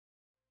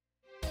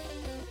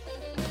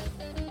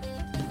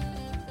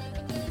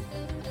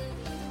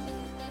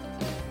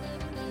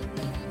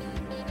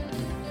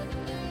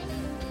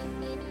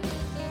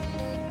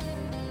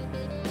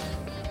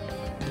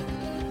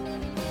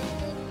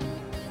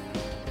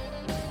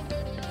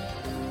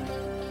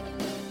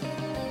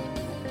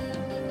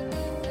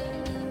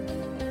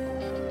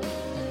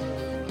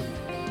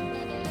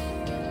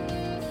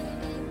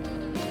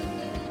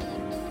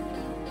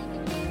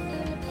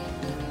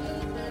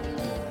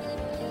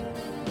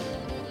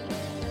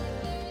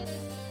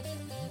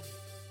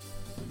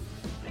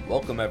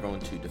Welcome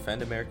everyone to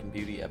Defend American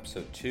Beauty,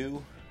 Episode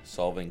 2,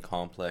 Solving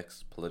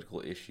Complex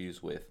Political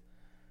Issues with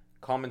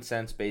Common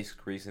Sense,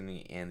 Basic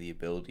Reasoning, and the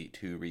Ability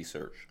to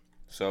Research.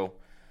 So,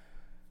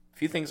 a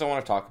few things I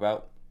want to talk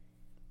about.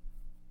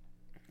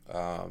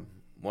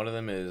 One of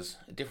them is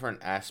a different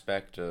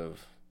aspect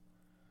of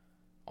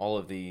all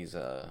of these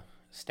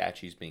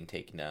statues being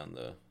taken down,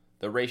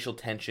 the racial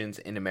tensions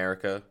in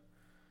America.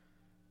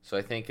 So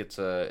I think it's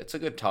a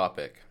good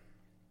topic.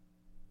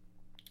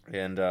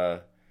 And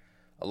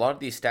a lot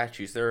of these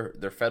statues, they're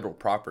federal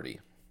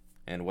property.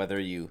 And whether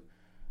you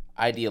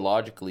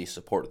ideologically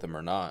support them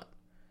or not,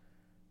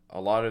 a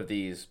lot of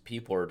these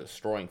people are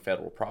destroying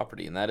federal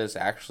property. And that is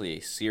actually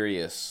a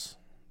serious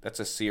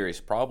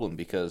problem,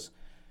 because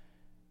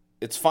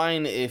it's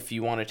fine if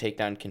you want to take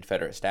down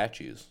Confederate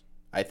statues.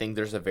 I think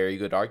there's a very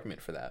good argument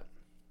for that.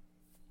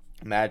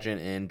 Imagine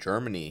in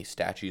Germany,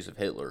 statues of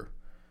Hitler.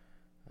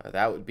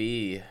 That would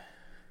be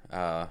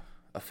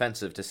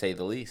offensive, to say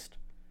the least.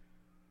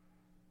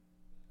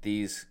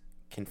 These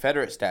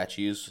Confederate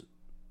statues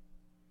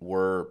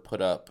were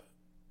put up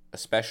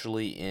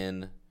especially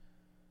in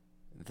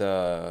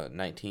the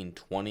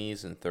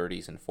 1920s and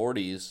 30s and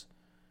 40s,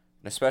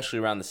 and especially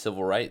around the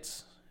Civil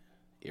Rights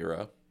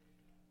era,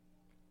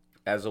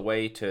 as a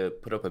way to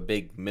put up a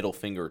big middle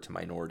finger to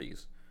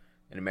minorities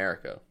in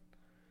America.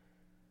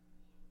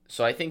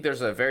 So I think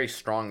there's a very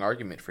strong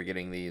argument for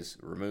getting these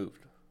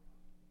removed.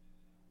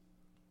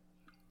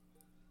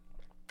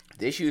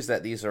 The issue is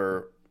that these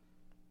are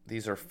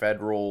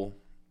federal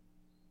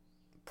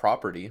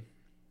property,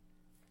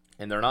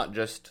 and they're not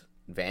just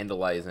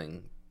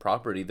vandalizing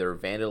property, they're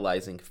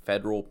vandalizing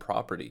federal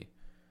property.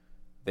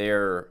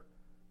 They're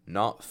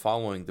not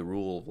following the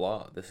rule of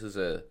law. This is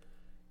a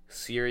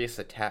serious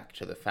attack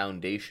to the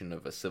foundation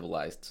of a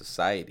civilized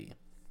society.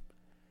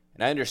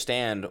 And I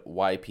understand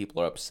why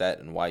people are upset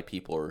and why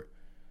people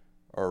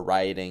are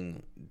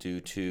rioting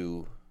due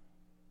to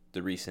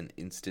the recent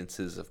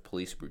instances of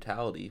police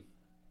brutality.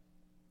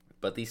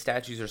 But these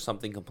statues are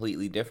something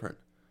completely different.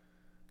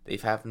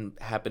 They've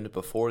happened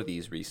before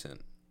these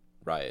recent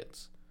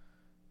riots,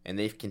 and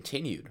they've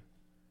continued.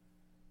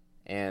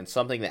 And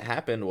something that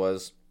happened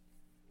was,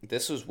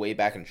 this was way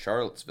back in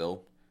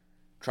Charlottesville.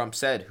 Trump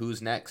said,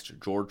 "Who's next?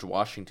 George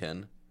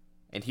Washington."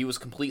 And he was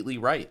completely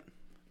right.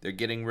 They're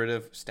getting rid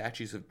of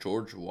statues of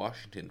George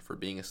Washington for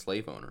being a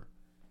slave owner.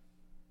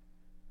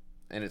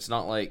 And it's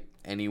not like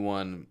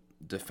anyone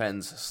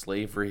defends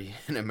slavery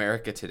in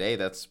America today.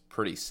 That's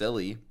pretty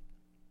silly.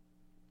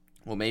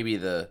 Well, maybe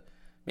the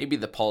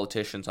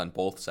politicians on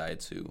both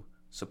sides who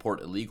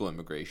support illegal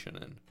immigration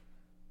and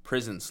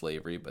prison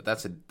slavery, but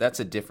that's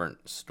a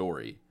different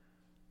story.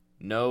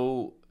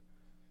 No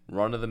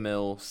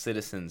run-of-the-mill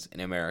citizens in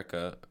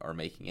America are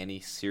making any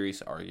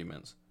serious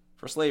arguments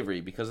for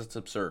slavery because it's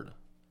absurd.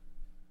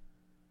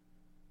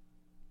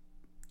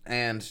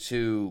 And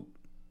to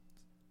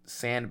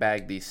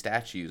sandbag these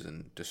statues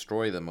and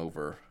destroy them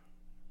over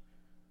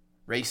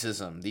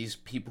racism, these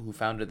people who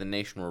founded the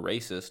nation were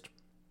racist,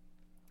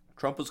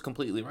 Trump was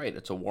completely right.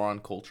 It's a war on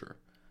culture.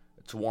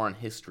 It's a war on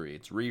history.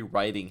 It's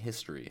rewriting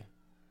history.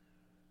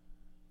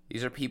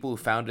 These are people who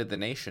founded the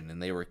nation,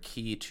 and they were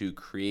key to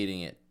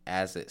creating it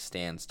as it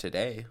stands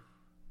today.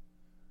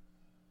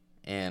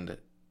 And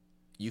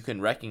you can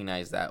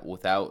recognize that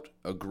without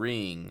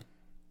agreeing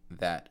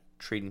that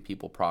treating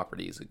people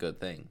property is a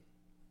good thing.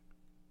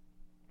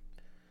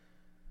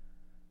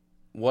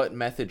 What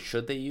method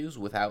should they use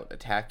without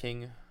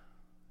attacking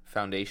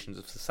foundations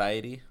of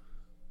society?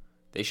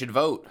 They should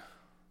vote.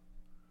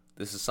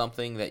 This is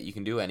something that you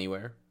can do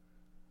anywhere.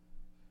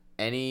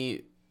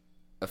 Any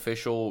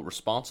official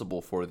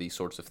responsible for these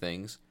sorts of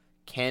things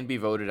can be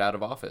voted out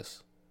of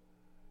office.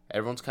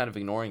 Everyone's kind of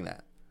ignoring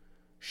that.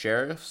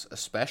 Sheriffs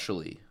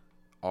especially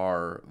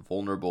are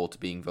vulnerable to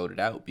being voted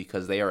out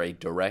because they are a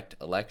direct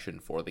election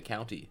for the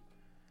county.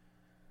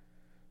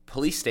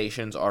 Police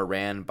stations are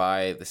ran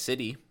by the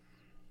city,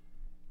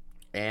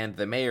 and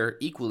the mayor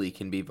equally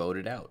can be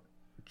voted out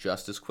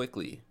just as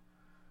quickly.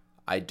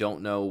 I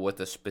don't know what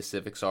the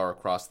specifics are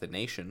across the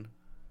nation,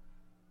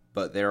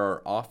 but there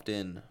are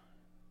often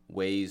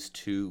ways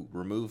to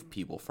remove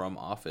people from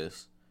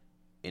office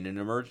in an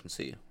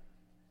emergency,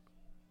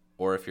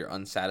 or if you're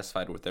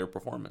unsatisfied with their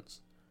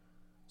performance.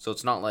 So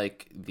it's not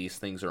like these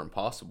things are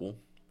impossible.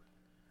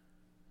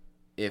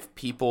 If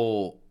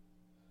people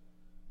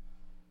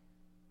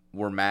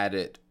were mad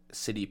at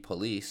city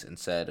police and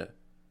said,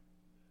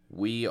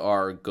 "We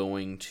are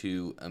going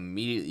to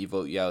immediately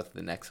vote you out at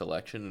the next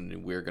election,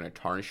 and we're going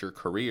to tarnish your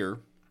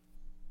career,"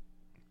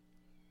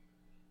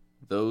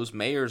 those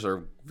mayors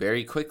are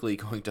very quickly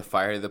going to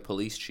fire the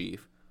police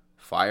chief,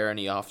 fire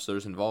any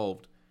officers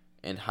involved,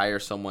 and hire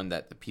someone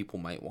that the people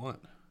might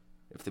want.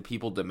 If the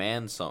people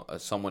demand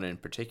someone in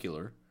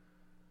particular,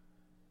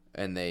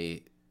 and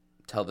they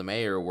tell the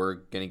mayor, "We're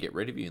going to get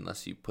rid of you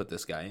unless you put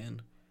this guy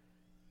in,"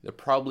 they're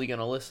probably going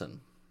to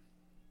listen.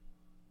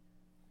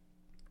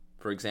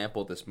 For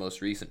example, this most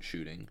recent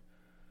shooting,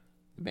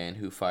 the man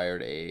who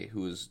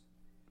was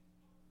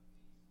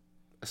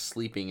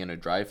sleeping in a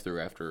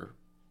drive-thru after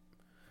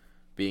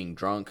being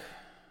drunk,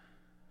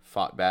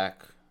 fought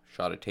back,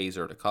 shot a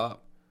taser at a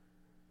cop.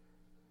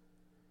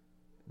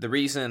 The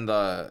reason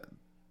the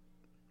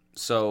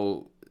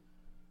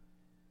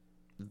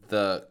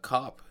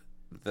cop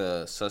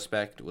the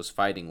suspect was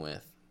fighting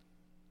with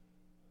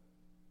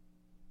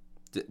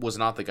was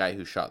not the guy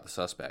who shot the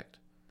suspect.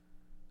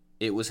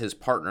 It was his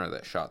partner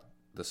that shot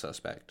the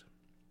suspect.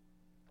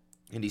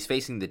 And he's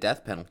facing the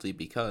death penalty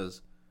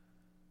because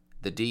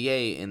the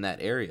DA in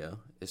that area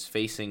is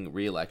facing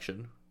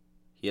re-election.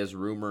 He has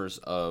rumors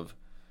of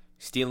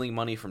stealing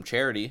money from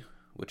charity,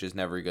 which is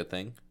never a good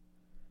thing.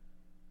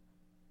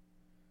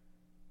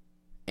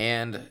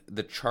 And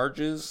the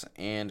charges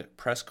and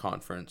press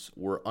conference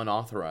were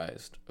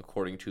unauthorized,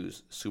 according to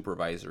his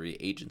supervisory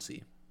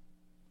agency.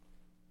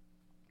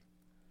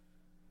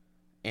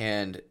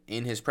 And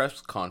in his press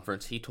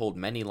conference, he told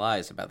many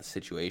lies about the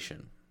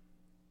situation.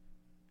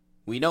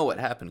 We know what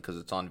happened because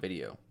it's on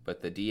video,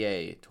 but the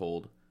DA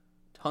told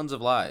tons of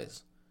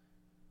lies.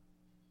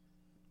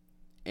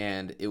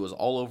 And it was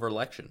all over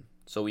election.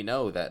 So we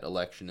know that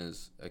election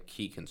is a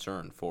key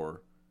concern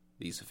for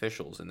these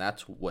officials, and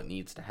that's what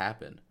needs to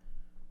happen.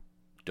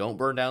 Don't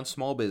burn down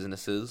small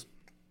businesses.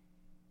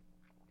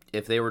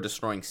 If they were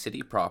destroying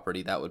city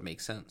property, that would make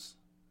sense.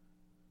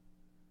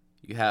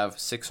 You have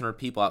 600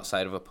 people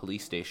outside of a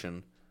police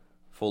station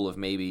full of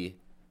maybe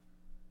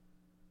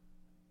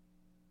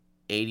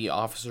 80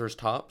 officers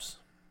tops,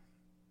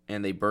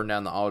 and they burned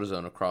down the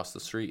AutoZone across the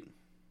street.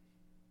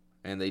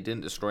 And they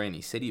didn't destroy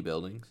any city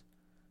buildings.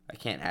 I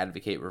can't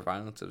advocate for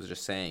violence. I was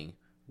just saying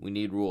we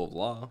need rule of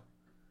law.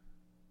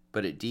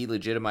 But it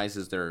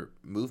delegitimizes their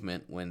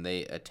movement when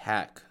they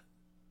attack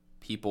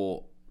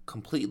people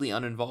completely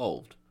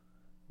uninvolved,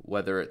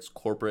 whether it's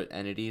corporate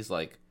entities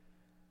like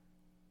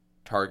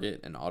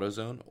Target and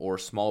AutoZone or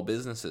small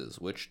businesses,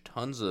 which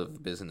tons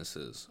of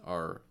businesses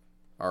are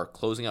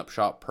closing up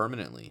shop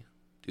permanently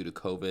due to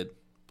COVID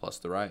plus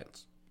the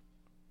riots.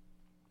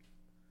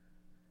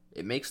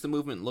 It makes the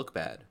movement look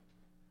bad.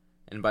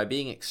 And by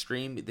being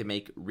extreme, they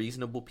make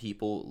reasonable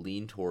people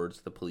lean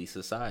towards the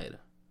police's side.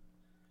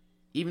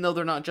 Even though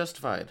they're not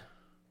justified,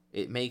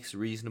 it makes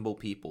reasonable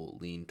people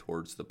lean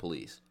towards the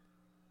police.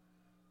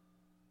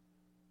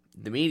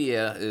 The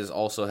media is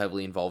also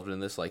heavily involved in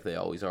this, like they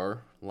always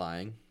are,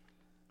 lying.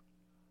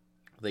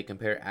 They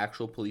compare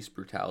actual police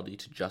brutality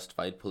to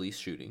justified police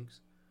shootings.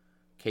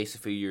 Case a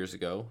few years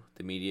ago,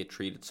 the media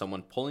treated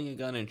someone pulling a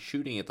gun and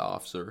shooting at the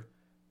officer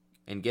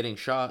and getting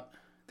shot,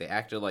 they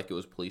acted like it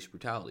was police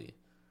brutality.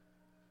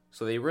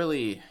 So they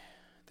really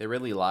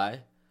lie.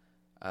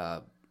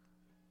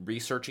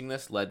 Researching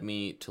this led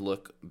me to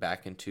look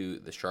back into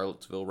the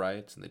Charlottesville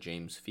riots and the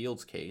James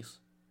Fields case.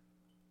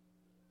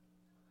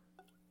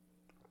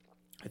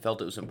 I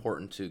felt it was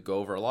important to go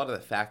over a lot of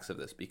the facts of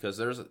this because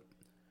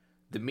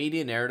the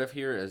media narrative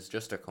here is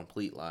just a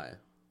complete lie.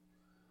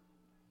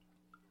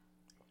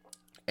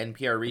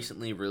 NPR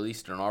recently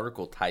released an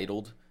article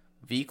titled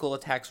 "Vehicle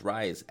Attacks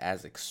Rise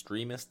as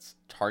Extremists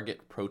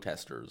Target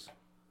Protesters."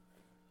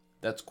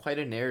 That's quite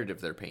a narrative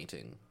they're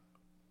painting.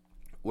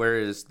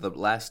 Whereas the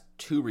last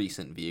two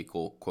recent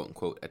vehicle,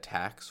 quote-unquote,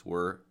 attacks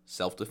were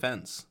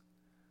self-defense.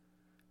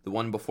 The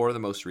one before the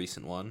most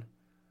recent one,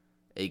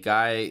 a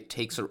guy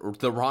takes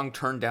the wrong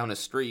turn down a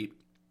street,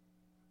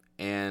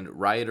 and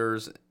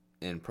rioters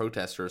and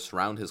protesters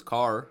surround his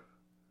car.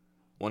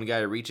 One guy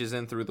reaches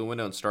in through the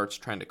window and starts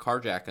trying to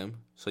carjack him,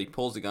 so he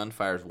pulls the gun,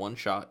 fires one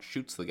shot,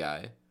 shoots the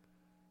guy,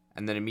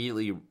 and then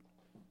immediately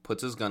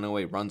puts his gun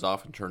away, runs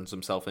off, and turns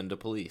himself into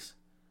police.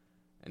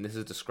 And this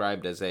is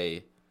described as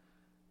a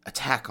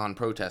attack on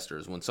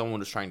protesters when someone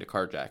was trying to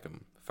carjack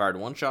him. Fired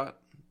one shot,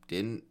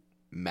 didn't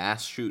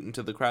mass shoot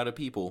into the crowd of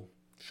people,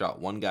 shot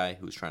one guy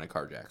who was trying to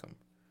carjack him.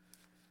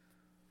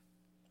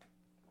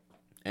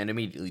 And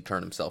immediately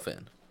turned himself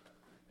in.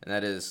 And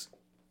that is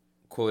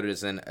quoted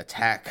as an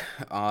attack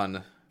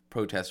on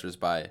protesters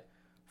by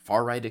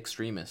far-right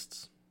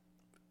extremists.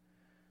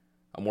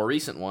 A more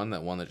recent one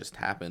that just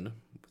happened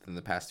within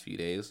the past few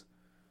days.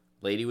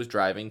 Lady was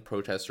driving,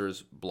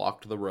 protesters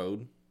blocked the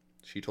road.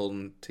 She told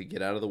him to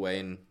get out of the way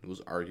and was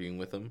arguing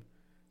with him.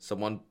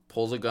 Someone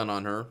pulls a gun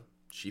on her.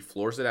 She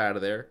floors it out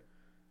of there,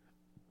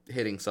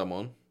 hitting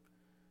someone.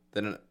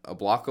 Then a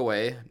block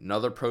away,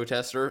 another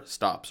protester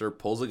stops her,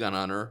 pulls a gun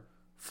on her,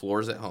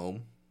 floors it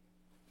home.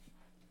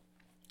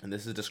 And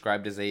this is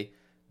described as a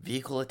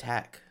vehicle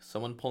attack.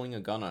 Someone pulling a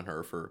gun on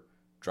her for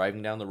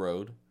driving down the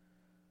road.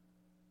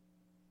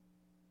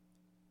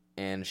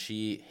 And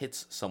she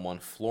hits someone,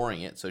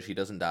 flooring it so she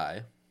doesn't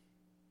die.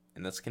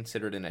 And that's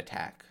considered an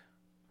attack.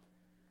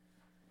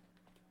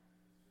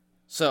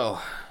 So,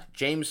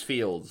 James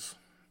Fields,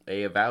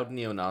 a avowed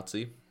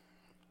neo-Nazi.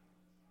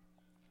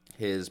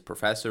 His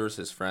professors,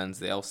 his friends,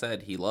 they all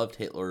said he loved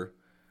Hitler.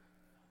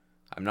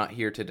 I'm not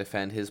here to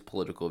defend his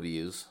political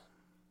views.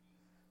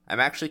 I'm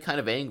actually kind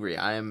of angry.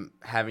 I am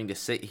having to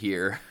sit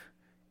here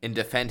and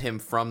defend him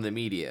from the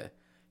media.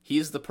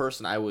 He's the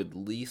person I would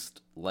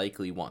least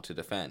likely want to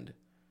defend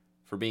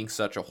for being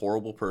such a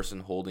horrible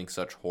person holding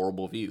such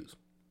horrible views.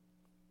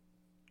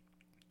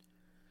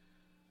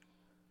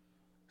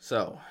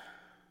 So,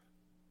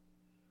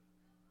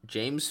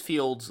 James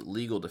Fields'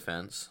 legal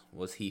defense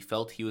was he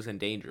felt he was in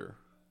danger,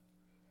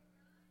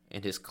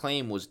 and his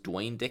claim was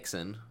Dwayne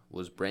Dixon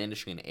was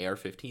brandishing an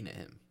AR-15 at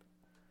him.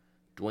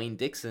 Dwayne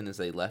Dixon is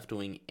a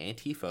left-wing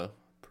Antifa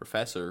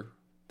professor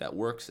that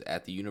works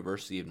at the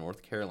University of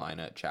North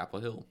Carolina at Chapel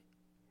Hill.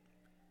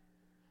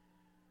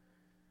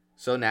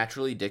 So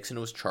naturally, Dixon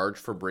was charged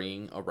for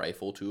bringing a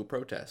rifle to a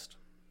protest.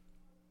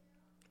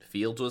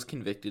 Fields was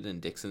convicted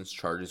and Dixon's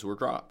charges were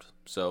dropped.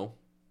 So,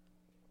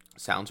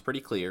 sounds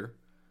pretty clear.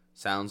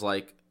 Sounds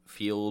like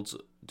Fields'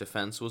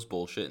 defense was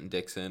bullshit and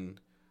Dixon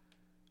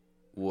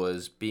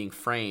was being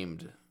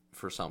framed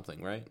for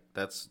something, right?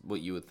 That's what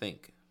you would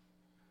think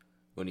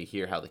when you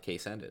hear how the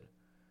case ended.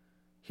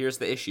 Here's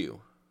the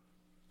issue.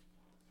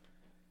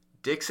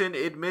 Dixon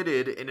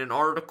admitted in an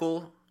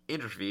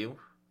interview,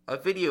 a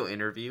video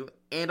interview,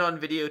 and on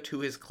video to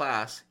his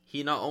class,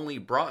 he not only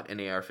brought an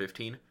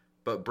AR-15,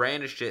 but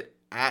brandished it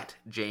at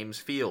James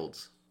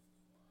Fields.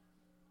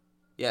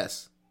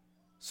 Yes.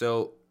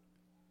 So,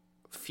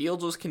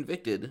 Fields was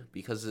convicted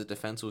because his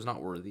defense was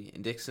not worthy,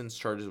 and Dixon's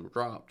charges were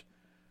dropped.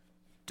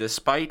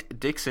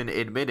 Despite Dixon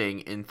admitting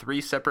in 3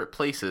 separate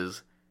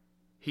places,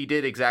 he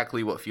did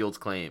exactly what Fields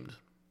claimed.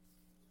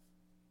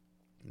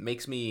 It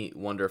makes me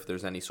wonder if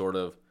there's any sort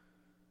of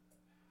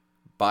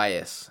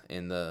bias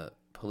in the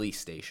police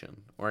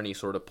station, or any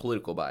sort of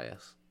political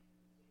bias.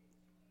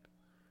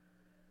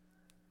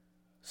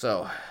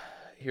 So,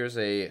 here's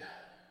a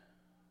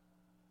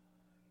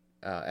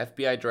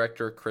FBI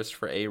Director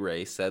Christopher A.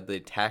 Wray said the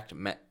attack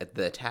met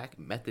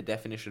the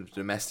definition of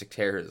domestic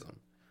terrorism.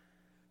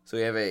 So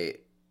we have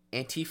a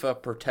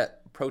Antifa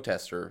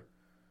protester,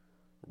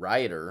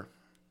 rioter,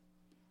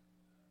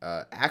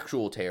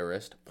 actual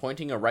terrorist,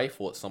 pointing a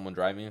rifle at someone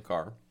driving a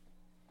car,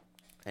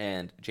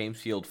 and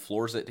James Field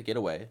floors it to get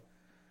away,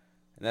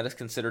 and that is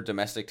considered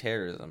domestic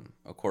terrorism,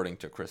 according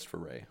to Christopher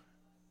Wray.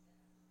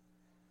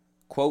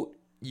 Quote,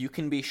 "You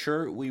can be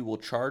sure we will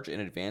charge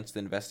and advance the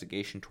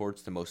investigation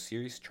towards the most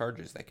serious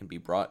charges that can be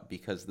brought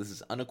because this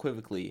is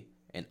unequivocally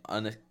an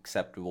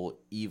unacceptable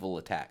evil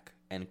attack,"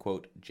 end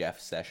quote, Jeff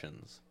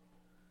Sessions.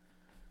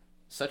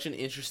 Such an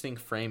interesting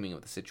framing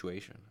of the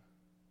situation.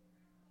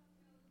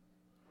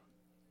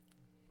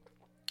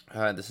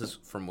 This is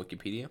from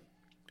Wikipedia.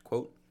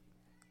 Quote,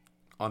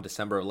 "On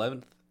December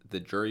 11th, the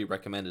jury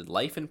recommended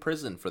life in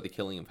prison for the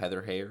killing of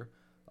Heather Heyer,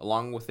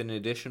 along with an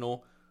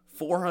additional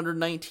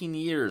 419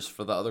 years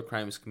for the other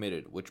crimes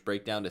committed, which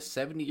break down to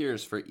 70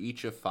 years for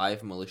each of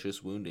 5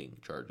 malicious wounding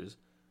charges,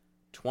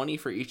 20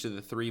 for each of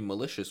the 3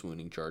 malicious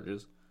wounding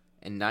charges,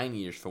 and 9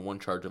 years for 1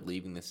 charge of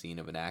leaving the scene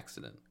of an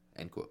accident,"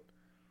 end quote.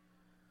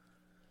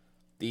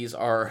 These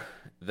are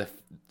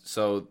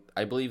so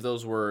I believe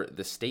those were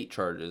the state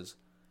charges.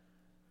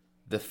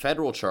 The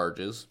federal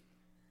charges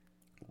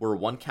were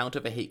 1 count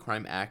of a hate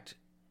crime act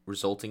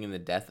resulting in the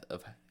death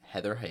of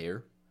Heather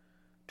Heyer,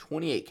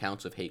 28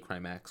 counts of hate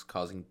crime acts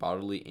causing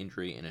bodily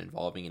injury and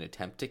involving an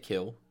attempt to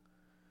kill,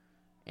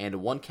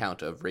 and 1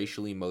 count of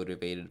racially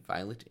motivated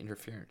violent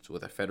interference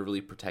with a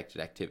federally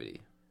protected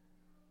activity.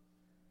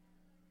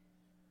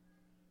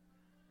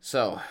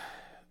 So,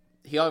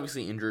 he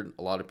obviously injured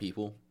a lot of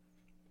people,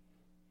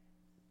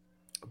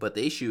 but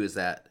the issue is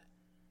that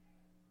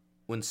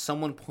when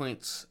someone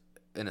points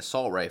an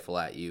assault rifle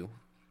at you,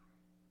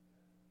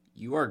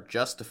 you are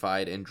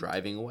justified in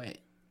driving away.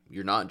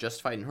 You're not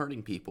justified in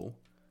hurting people.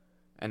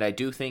 And I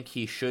do think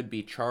he should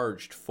be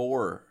charged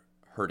for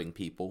hurting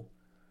people.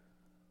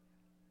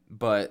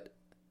 But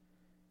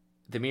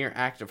the mere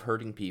act of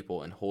hurting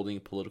people and holding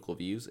political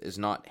views is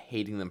not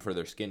hating them for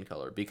their skin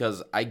color.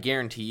 Because I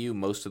guarantee you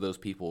most of those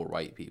people were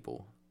white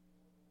people.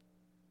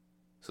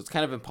 So it's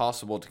kind of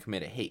impossible to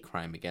commit a hate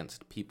crime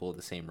against people of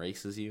the same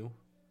race as you.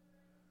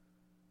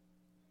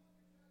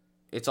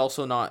 It's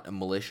also not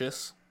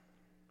malicious.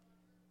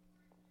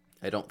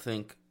 I don't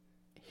think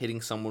hitting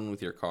someone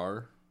with your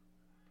car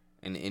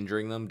and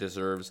injuring them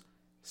deserves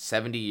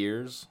 70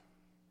 years.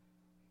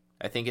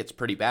 I think it's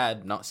pretty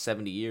bad, not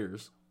 70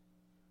 years.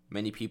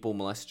 Many people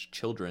molest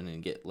children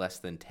and get less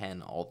than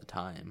 10 all the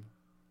time.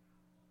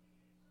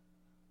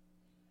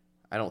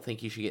 I don't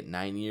think you should get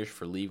 9 years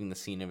for leaving the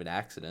scene of an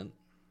accident.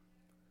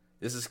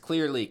 This is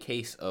clearly a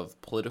case of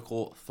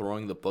political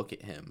throwing the book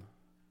at him,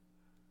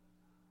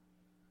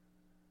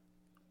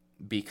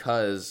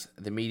 because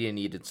the media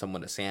needed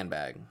someone to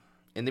sandbag.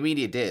 And the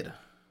media did.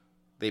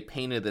 They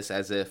painted this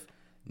as if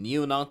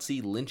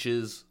neo-Nazi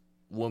lynches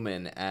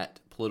woman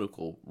at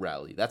political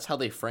rally. That's how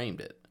they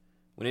framed it,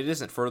 when it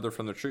isn't further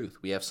from the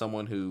truth. We have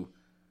someone who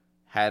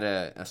had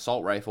an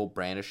assault rifle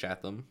brandished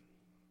at them.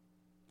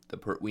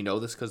 We know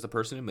this because the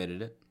person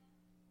admitted it.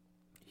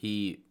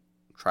 He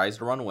tries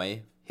to run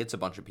away, hits a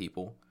bunch of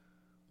people.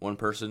 One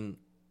person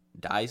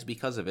dies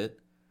because of it.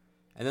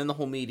 And then the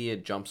whole media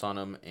jumps on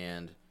him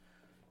and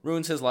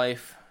ruins his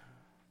life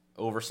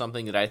over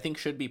something that I think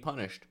should be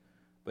punished,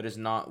 but is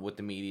not what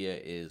the media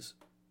is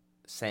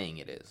saying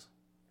it is.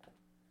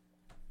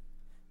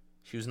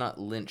 She was not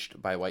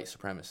lynched by white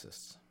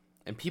supremacists.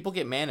 And people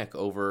get manic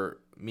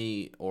over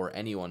me or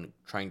anyone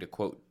trying to,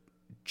 quote,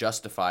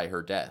 justify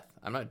her death.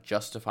 I'm not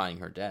justifying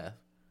her death.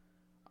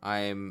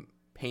 I'm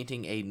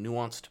painting a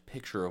nuanced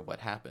picture of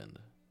what happened.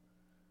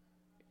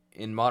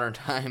 In modern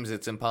times,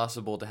 it's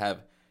impossible to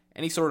have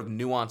any sort of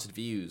nuanced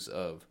views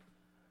of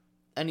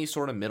any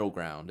sort of middle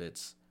ground.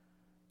 It's,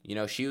 he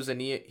was a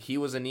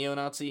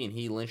neo-Nazi and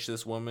he lynched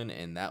this woman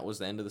and that was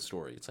the end of the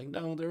story. It's like,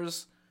 no,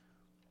 there's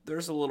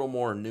a little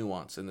more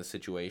nuance in the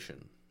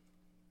situation.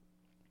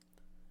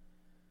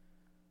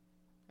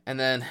 And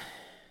then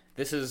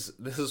this is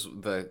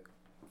the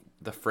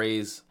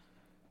phrase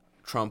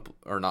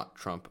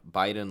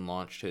Biden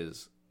launched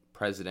his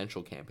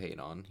presidential campaign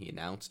on. He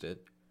announced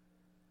it.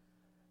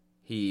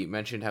 He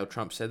mentioned how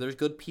Trump said there's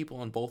good people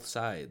on both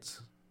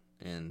sides,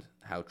 and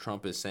how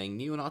Trump is saying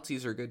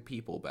neo-Nazis are good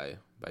people by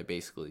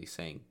basically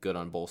saying good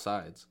on both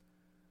sides.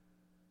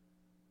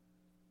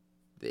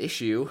 The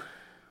issue...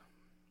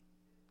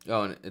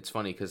 Oh, and it's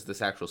funny because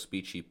this actual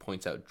speech, he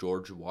points out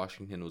George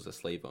Washington was a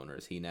slave owner.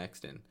 Is he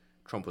next? And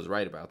Trump was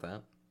right about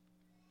that.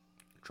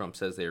 Trump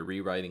says they're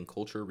rewriting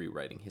culture,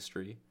 rewriting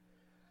history.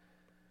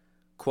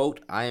 Quote,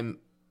 I am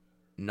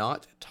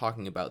not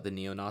talking about the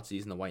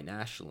neo-Nazis and the white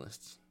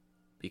nationalists,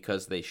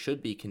 because they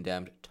should be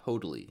condemned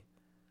totally.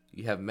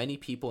 You have many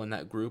people in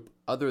that group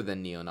other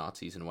than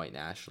neo-Nazis and white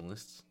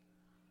nationalists.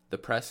 The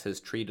press has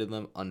treated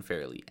them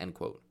unfairly, end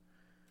quote.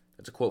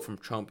 That's a quote from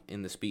Trump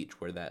in the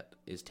speech where that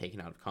is taken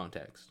out of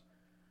context.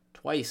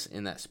 Twice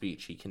in that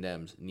speech, he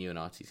condemns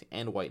neo-Nazis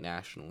and white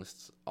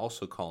nationalists,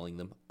 also calling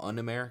them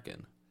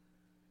un-American.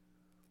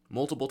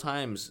 Multiple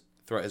times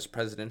throughout his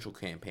presidential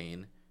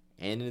campaign,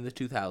 and in the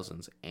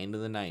 2000s and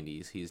in the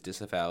 90s, he's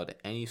disavowed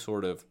any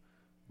sort of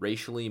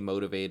racially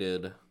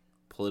motivated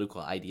political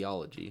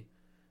ideology,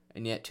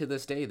 and yet to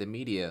this day the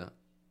media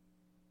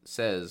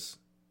says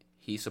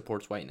he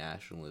supports white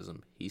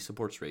nationalism, he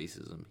supports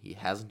racism, he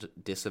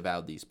hasn't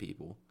disavowed these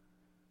people.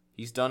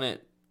 He's done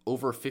it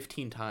over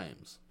 15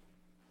 times.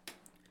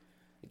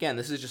 Again,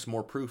 this is just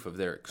more proof of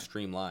their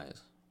extreme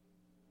lies.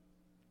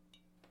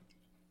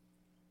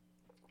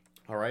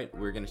 Alright,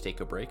 we're going to take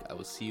a break. I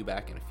will see you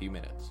back in a few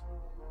minutes.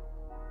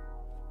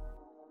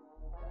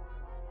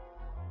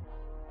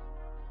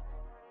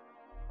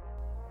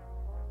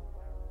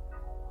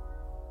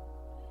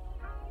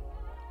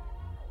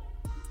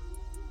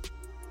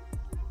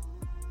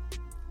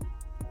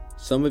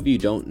 Some of you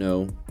don't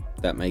know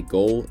that my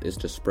goal is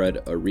to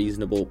spread a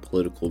reasonable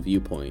political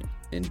viewpoint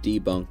and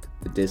debunk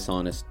the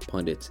dishonest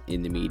pundits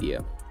in the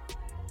media.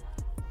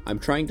 I'm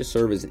trying to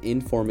serve as an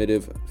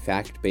informative,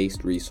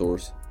 fact-based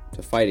resource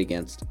to fight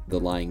against the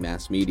lying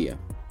mass media.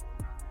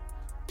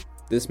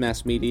 This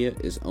mass media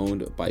is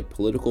owned by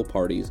political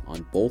parties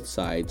on both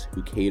sides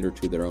who cater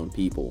to their own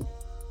people.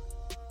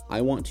 I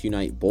want to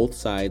unite both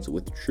sides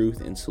with truth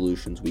and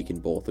solutions we can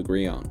both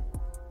agree on.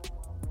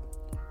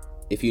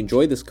 If you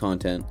enjoy this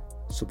content,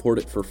 support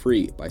it for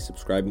free by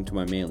subscribing to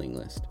my mailing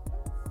list.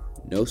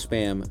 No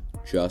spam,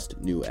 just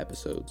new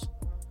episodes.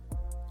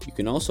 You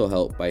can also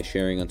help by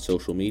sharing on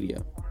social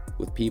media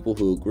with people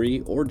who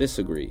agree or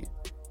disagree.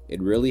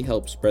 It really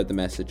helps spread the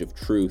message of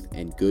truth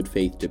and good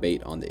faith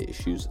debate on the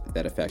issues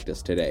that affect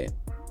us today.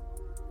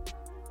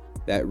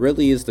 That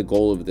really is the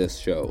goal of this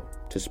show,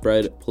 to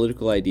spread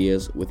political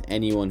ideas with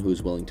anyone who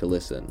is willing to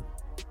listen.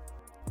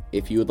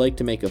 If you would like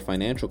to make a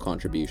financial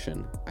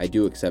contribution, I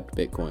do accept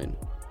Bitcoin.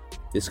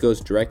 This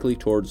goes directly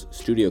towards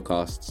studio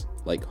costs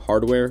like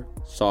hardware,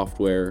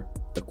 software,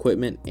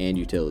 equipment, and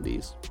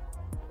utilities.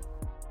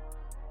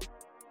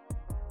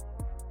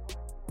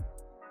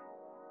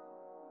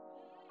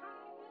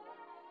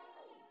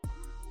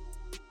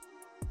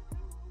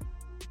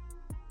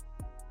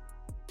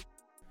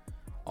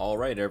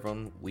 Alright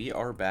everyone, we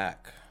are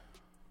back.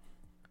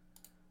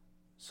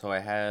 So I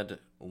had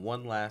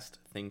one last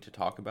thing to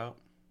talk about.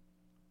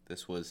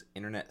 This was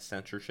internet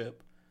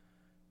censorship.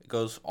 It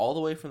goes all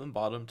the way from the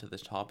bottom to the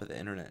top of the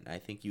internet, and I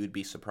think you would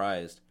be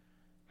surprised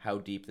how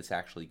deep this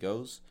actually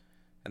goes.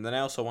 And then I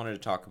also wanted to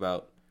talk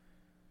about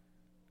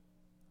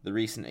the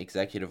recent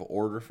executive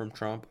order from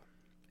Trump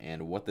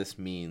and what this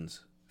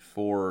means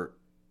for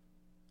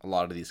a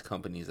lot of these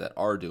companies that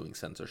are doing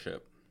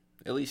censorship.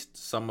 At least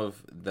some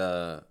of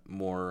the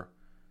more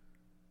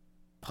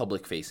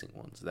public-facing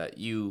ones that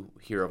you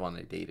hear of on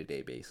a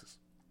day-to-day basis.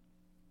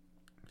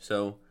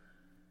 So,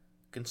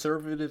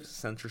 conservative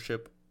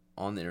censorship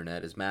on the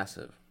internet is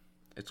massive.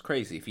 It's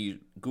crazy. If you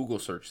Google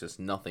search this,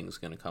 nothing's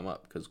going to come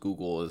up because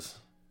Google is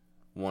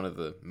one of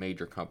the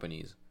major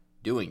companies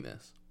doing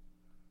this.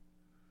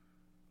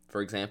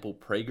 For example,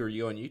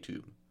 PragerU on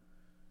YouTube.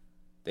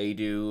 They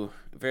do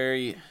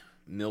very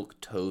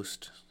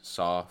milquetoast,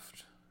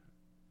 soft,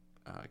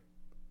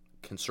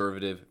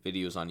 conservative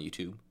videos on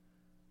YouTube.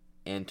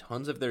 And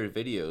tons of their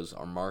videos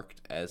are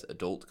marked as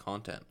adult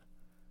content.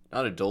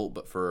 Not adult,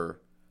 but for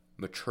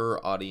mature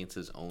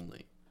audiences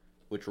only,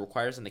 which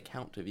requires an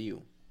account to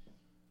view.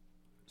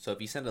 So if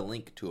you send a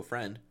link to a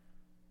friend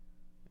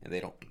and they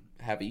don't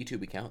have a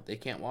YouTube account, they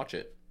can't watch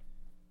it.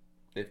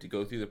 They have to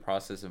go through the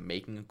process of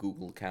making a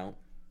Google account,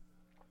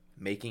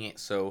 making it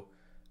so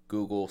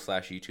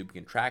Google/YouTube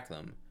can track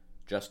them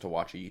just to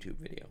watch a YouTube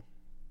video.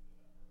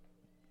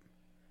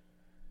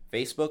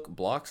 Facebook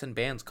blocks and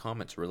bans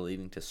comments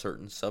relating to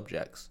certain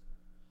subjects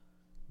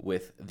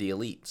with the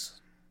elites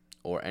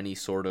or any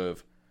sort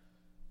of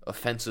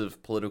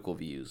offensive political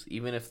views,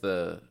 even if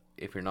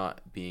you're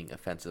not being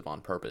offensive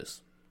on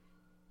purpose.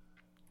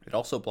 It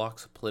also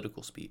blocks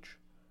political speech.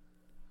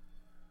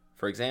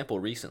 For example,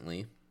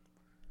 recently,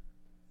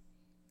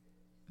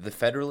 The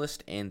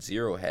Federalist and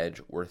Zero Hedge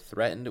were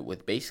threatened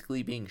with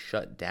basically being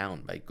shut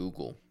down by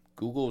Google.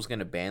 Google was going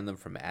to ban them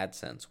from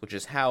AdSense, which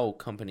is how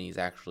companies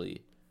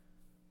actually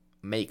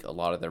make a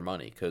lot of their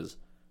money, because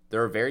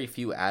there are very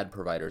few ad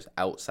providers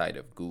outside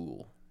of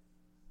Google.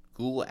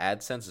 Google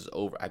AdSense is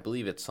over, I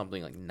believe it's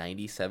something like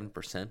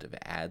 97% of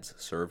ads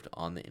served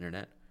on the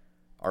internet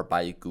are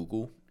by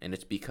Google, and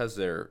it's because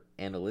their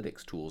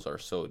analytics tools are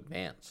so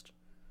advanced.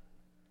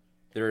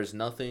 There is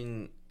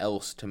nothing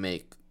else to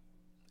make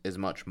as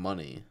much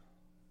money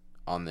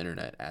on the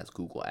internet as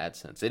Google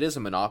AdSense. It is a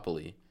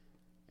monopoly,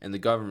 and the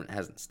government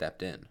hasn't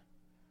stepped in.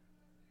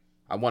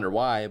 I wonder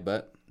why,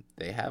 but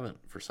they haven't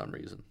for some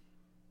reason.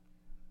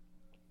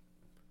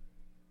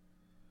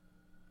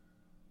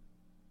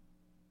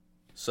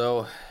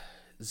 So,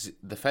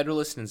 The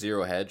Federalist and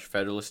Zero Hedge,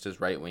 Federalist is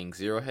right-wing,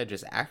 Zero Hedge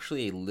is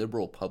actually a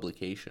liberal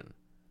publication,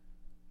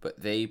 but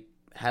they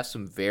have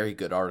some very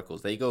good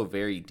articles. They go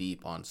very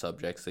deep on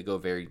subjects. They go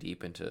very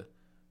deep into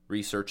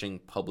researching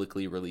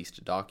publicly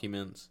released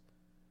documents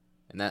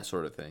and that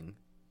sort of thing.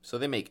 So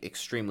they make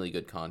extremely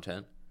good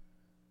content.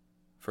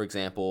 For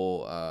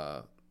example,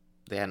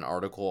 they had an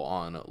article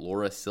on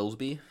Laura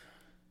Silsby,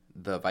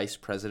 the vice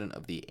president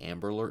of the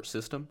Amber Alert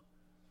system.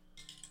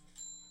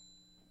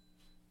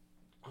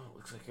 Oh,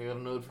 looks like I got a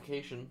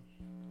notification.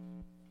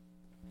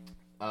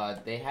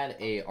 They had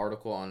an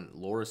article on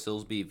Laura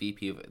Silsby,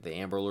 VP of the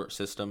Amber Alert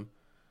system,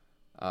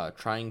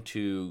 trying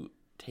to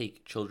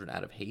take children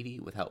out of Haiti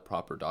without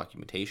proper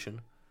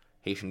documentation.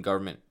 Haitian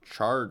government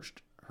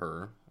charged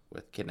her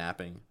with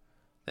kidnapping.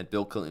 Then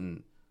Bill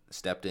Clinton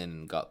stepped in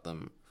and got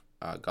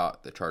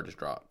the charges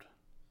dropped.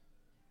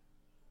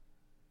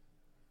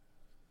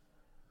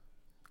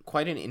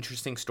 Quite an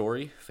interesting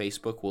story.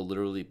 Facebook will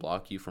literally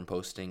block you from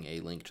posting a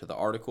link to the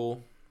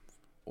article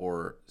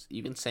or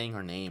even saying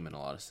her name in a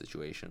lot of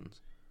situations.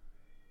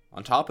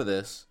 On top of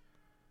this,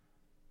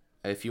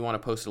 if you want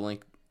to post a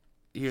link,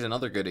 here's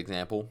another good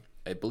example.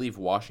 I believe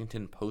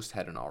Washington Post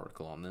had an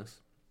article on this.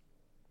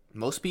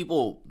 Most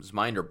people's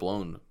mind are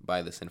blown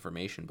by this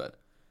information, but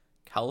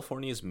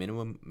California's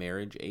minimum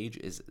marriage age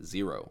is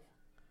 0.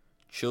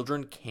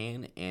 Children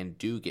can and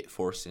do get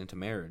forced into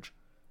marriage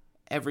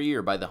every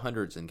year by the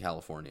hundreds in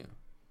California.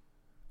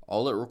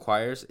 All it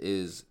requires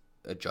is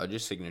a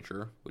judge's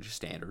signature, which is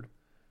standard,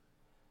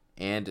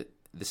 and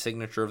the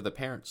signature of the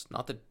parents,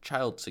 not the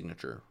child's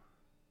signature.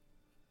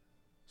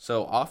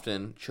 So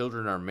often,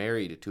 children are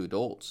married to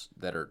adults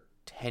that are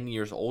 10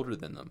 years older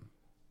than them.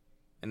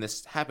 And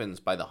this happens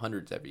by the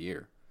hundreds every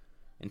year.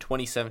 In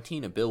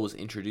 2017, a bill was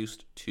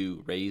introduced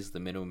to raise the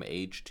minimum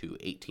age to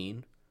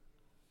 18.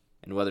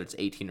 And whether it's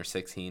 18 or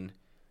 16,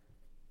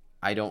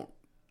 I don't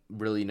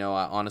really know.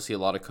 Honestly, a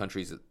lot of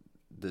countries,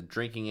 the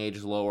drinking age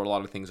is lower. A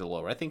lot of things are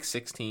lower. I think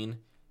 16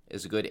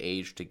 is a good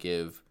age to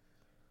give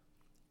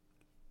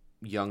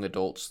young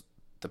adults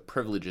the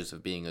privileges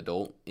of being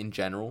adult in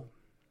general.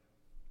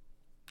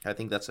 I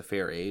think that's a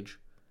fair age.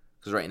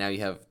 Because right now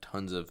you have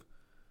tons of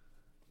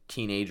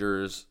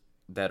teenagers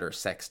that are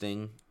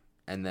sexting,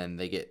 and then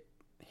they get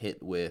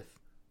hit with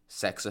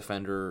sex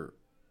offender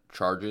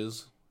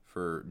charges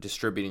for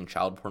distributing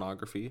child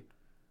pornography,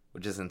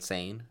 which is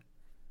insane.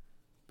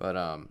 But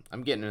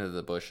I'm getting into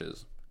the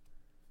bushes.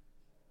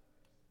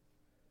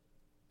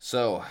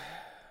 So,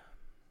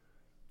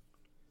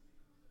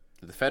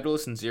 the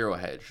Federalist and Zero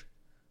Hedge,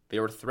 they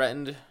were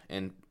threatened,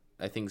 and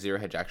I think Zero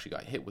Hedge actually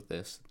got hit with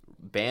this,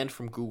 banned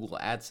from Google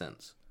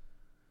AdSense.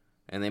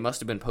 And they must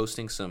have been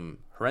posting some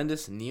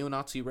horrendous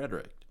neo-Nazi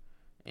rhetoric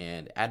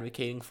and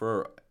advocating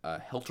for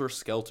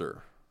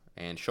helter-skelter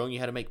and showing you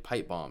how to make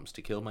pipe bombs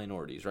to kill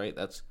minorities, right?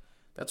 That's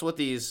what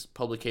these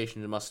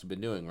publications must have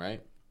been doing,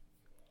 right?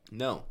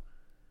 No.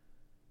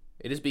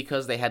 It is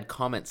because they had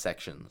comment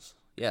sections.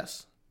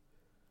 Yes.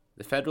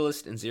 The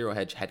Federalist and Zero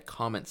Hedge had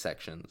comment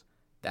sections.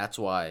 That's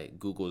why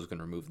Google is going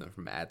to remove them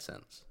from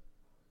AdSense.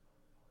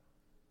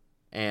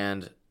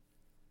 And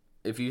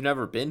if you've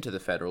never been to the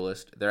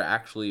Federalist, they're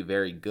actually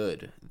very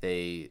good.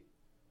 They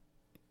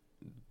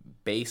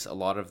base a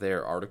lot of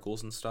their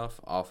articles and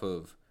stuff off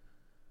of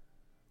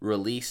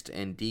released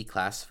and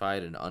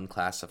declassified and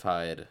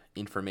unclassified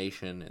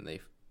information, and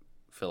they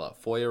fill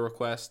out FOIA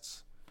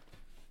requests.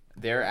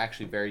 They're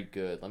actually very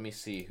good. Let me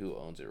see who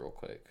owns it real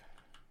quick.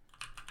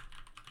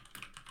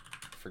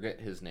 Forget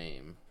his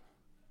name.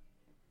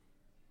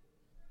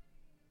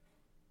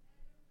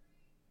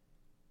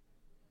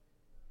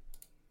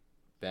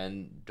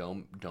 Ben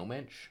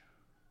Domenech?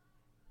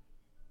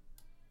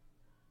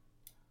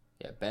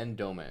 Yeah, Ben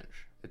Domenech.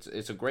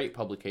 It's a great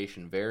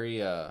publication, very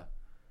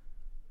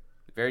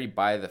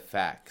by the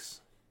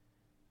facts.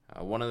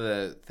 One of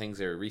the things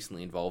they were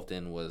recently involved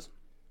in was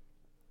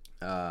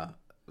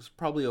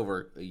probably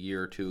over a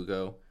year or two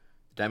ago.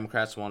 The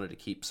Democrats wanted to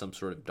keep some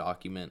sort of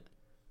document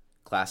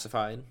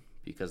declassified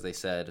because they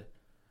said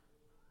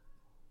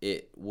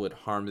it would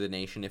harm the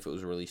nation if it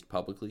was released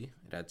publicly.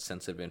 It had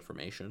sensitive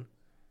information.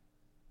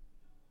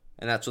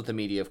 And that's what the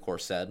media, of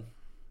course, said.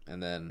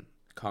 And then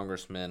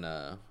Congressman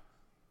of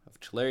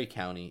Tulare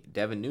County,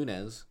 Devin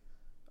Nunes,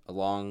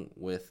 along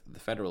with the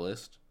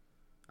Federalist,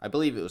 I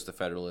believe it was the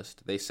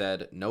Federalist, they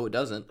said, no, it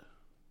doesn't.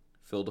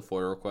 Filled a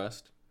FOIA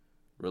request,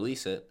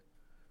 release it.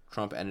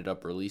 Trump ended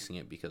up releasing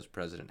it because the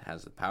president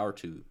has the power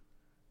to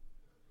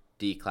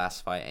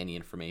declassify any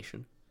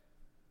information.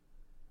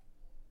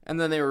 And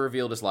then they were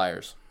revealed as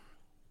liars.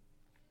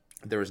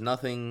 There was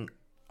nothing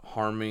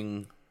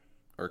harming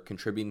or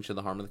contributing to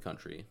the harm of the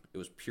country. It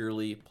was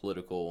purely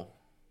political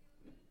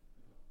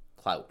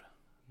clout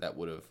that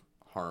would have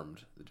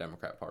harmed the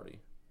Democrat Party.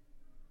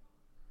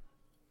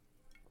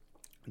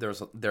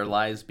 There's their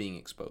lies being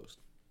exposed.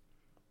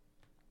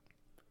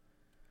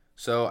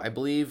 So I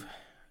believe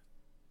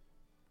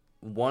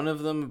one of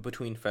them,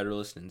 between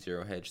Federalist and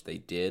Zero Hedge, they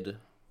did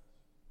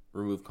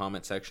remove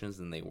comment sections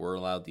and they were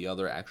allowed. The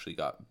other actually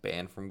got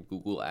banned from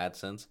Google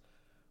AdSense,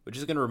 which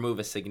is going to remove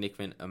a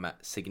significant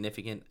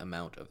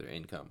amount of their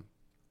income.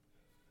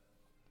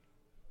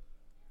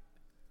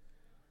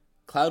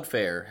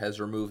 Cloudflare has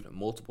removed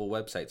multiple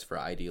websites for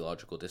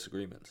ideological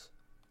disagreements.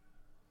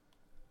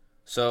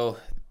 So,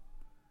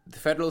 the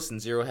Federalist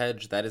and Zero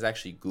Hedge, that is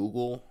actually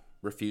Google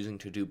refusing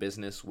to do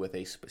business with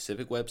a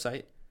specific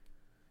website.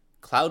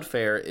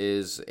 Cloudflare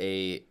is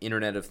a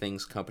Internet of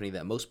Things company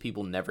that most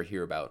people never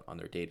hear about on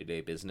their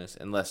day-to-day business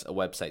unless a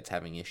website's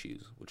having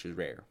issues, which is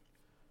rare.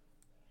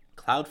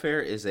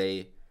 Cloudflare is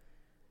a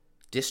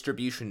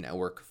distribution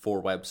network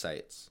for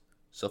websites.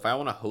 So if I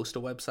want to host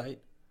a website,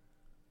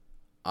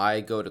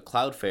 I go to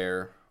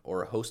Cloudflare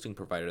or a hosting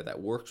provider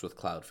that works with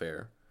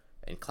Cloudflare,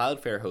 and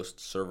Cloudflare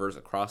hosts servers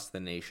across the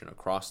nation,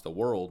 across the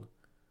world.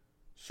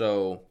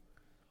 So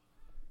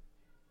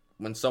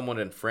when someone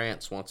in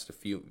France wants to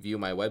view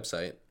my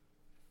website,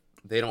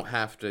 they don't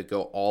have to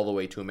go all the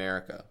way to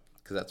America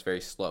because that's very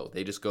slow.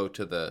 They just go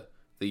to the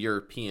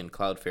European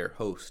Cloudflare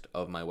host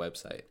of my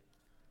website.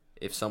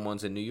 If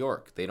someone's in New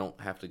York, they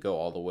don't have to go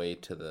all the way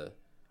to the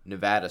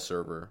Nevada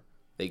server.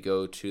 They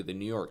go to the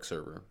New York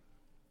server.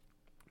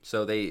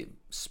 So they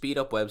speed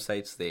up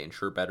websites. They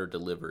ensure better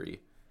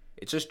delivery.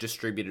 It's just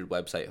distributed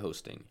website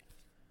hosting.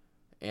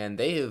 And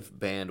they have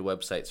banned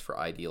websites for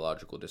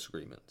ideological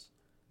disagreements.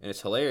 And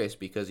it's hilarious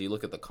because you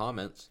look at the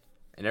comments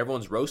and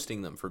everyone's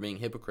roasting them for being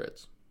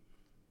hypocrites.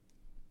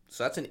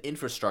 So that's an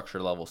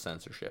infrastructure level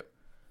censorship.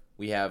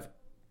 We have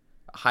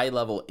high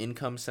level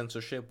income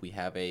censorship. We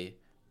have a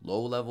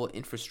low level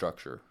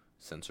infrastructure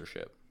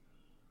censorship.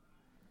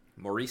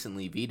 More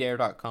recently,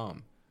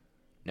 VDare.com.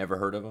 Never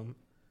heard of them.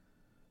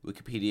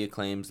 Wikipedia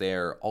claims they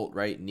are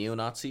alt-right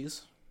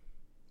neo-Nazis,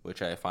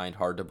 which I find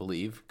hard to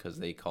believe because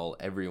they call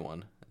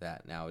everyone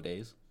that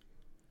nowadays.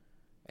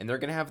 And they're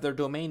going to have their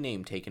domain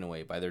name taken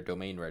away by their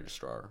domain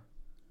registrar.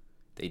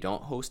 They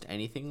don't host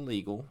anything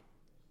legal.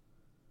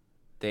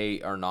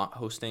 They are not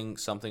hosting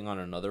something on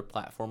another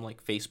platform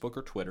like Facebook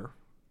or Twitter.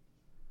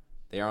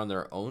 They are on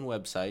their own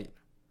website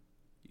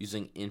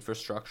using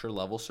infrastructure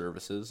level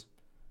services,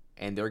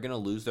 and they're going to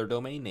lose their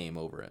domain name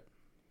over it.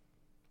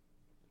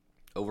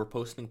 Over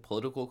posting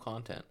political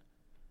content.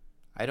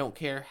 I don't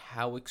care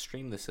how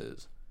extreme this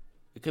is.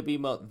 It could be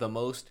the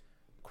most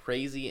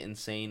crazy,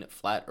 insane,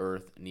 flat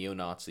earth,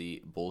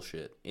 neo-Nazi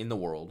bullshit in the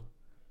world.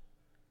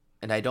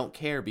 And I don't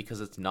care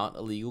because it's not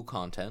illegal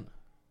content.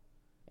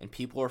 And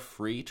people are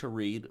free to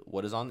read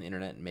what is on the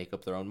internet and make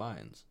up their own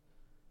minds.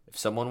 If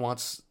someone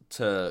wants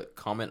to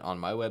comment on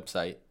my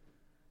website,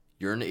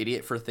 you're an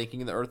idiot for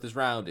thinking the earth is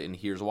round and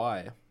here's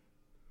why.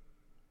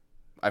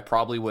 I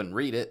probably wouldn't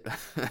read it.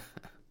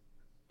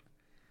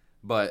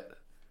 But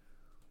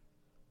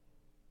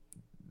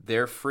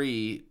they're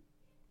free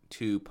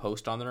to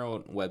post on their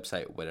own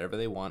website whatever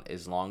they want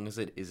as long as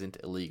it isn't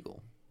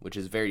illegal, which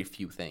is very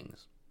few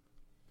things.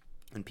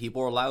 And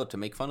people are allowed to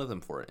make fun of them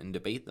for it and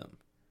debate them.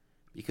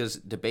 Because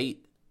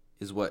debate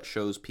is what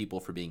shows people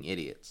for being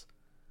idiots.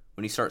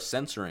 When you start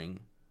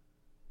censoring,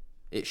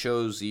 it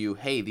shows you,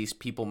 hey, these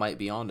people might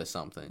be onto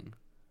something.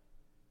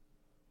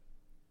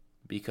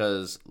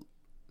 Because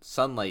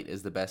sunlight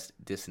is the best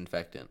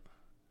disinfectant.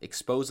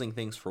 Exposing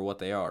things for what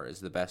they are is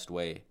the best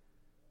way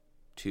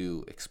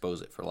to expose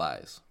it for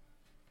lies.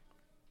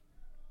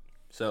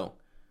 So,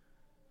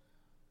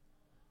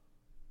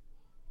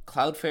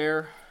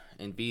 Cloudflare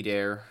and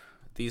VDare,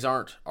 these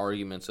aren't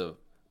arguments of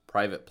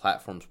private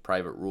platforms,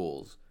 private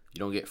rules. You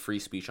don't get free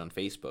speech on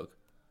Facebook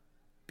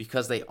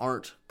because they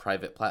aren't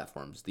private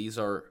platforms. These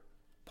are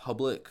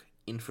public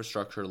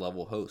infrastructure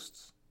level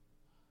hosts.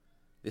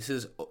 This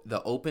is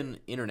the open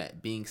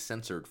internet being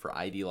censored for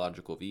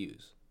ideological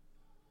views.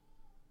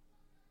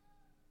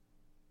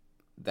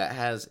 That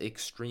has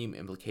extreme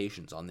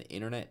implications on the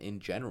internet in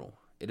general.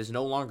 It is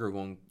no longer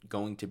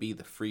going to be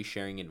the free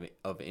sharing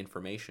of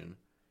information.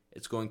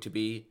 It's going to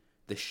be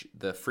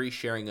the free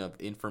sharing of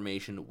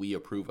information we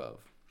approve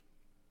of.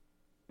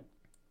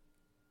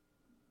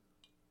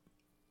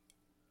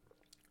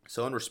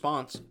 So in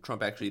response,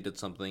 Trump actually did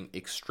something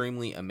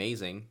extremely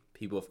amazing.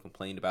 people have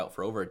complained about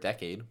for over a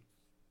decade.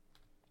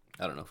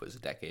 I don't know if it was a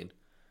decade.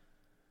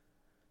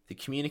 The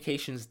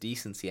Communications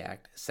Decency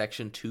Act,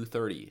 Section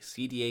 230,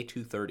 CDA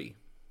 230.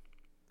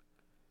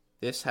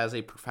 This has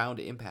a profound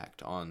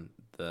impact on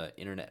the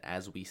internet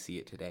as we see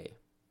it today.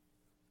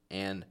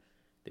 And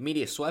the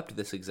media swept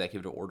this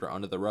executive order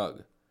under the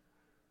rug.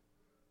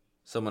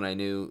 Someone I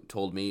knew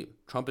told me,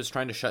 Trump is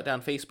trying to shut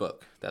down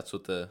Facebook. That's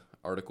what the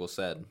article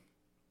said.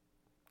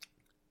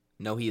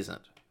 No, he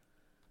isn't.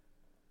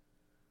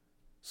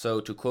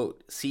 So to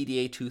quote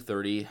CDA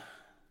 230,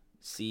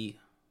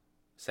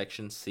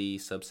 Section C,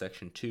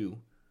 subsection 2,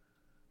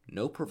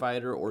 no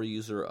provider or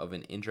user of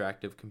an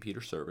interactive computer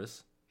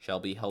service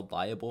shall be held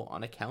liable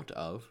on account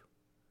of,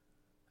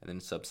 and then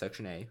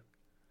subsection A,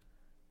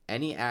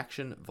 any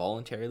action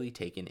voluntarily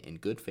taken in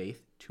good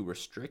faith to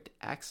restrict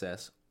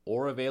access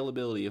or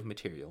availability of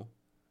material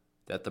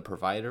that the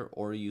provider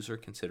or user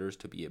considers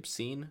to be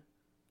obscene,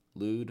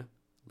 lewd,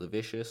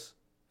 lascivious,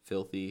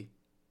 filthy,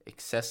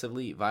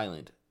 excessively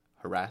violent,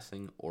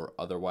 harassing, or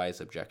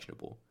otherwise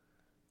objectionable,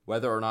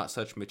 whether or not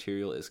such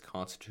material is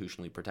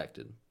constitutionally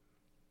protected.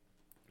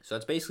 So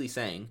that's basically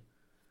saying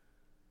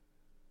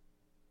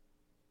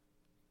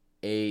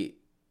a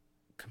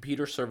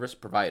computer service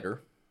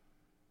provider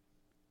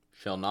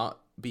shall not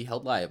be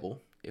held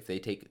liable if they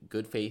take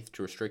good faith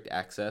to restrict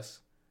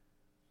access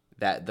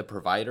that the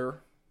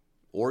provider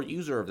or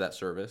user of that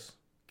service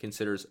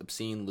considers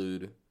obscene,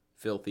 lewd,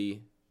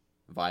 filthy,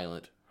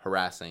 violent,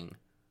 harassing,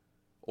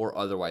 or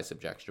otherwise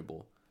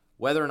objectionable,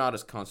 whether or not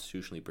it's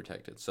constitutionally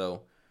protected.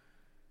 So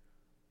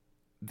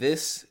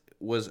this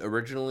was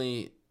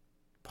originally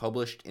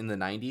published in the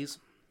 90s,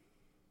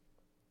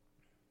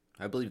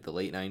 I believe the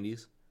late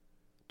 90s,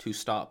 to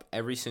stop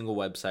every single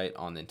website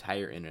on the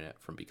entire internet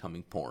from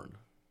becoming porn.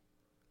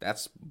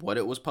 That's what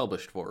it was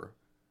published for.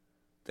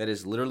 That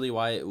is literally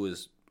why it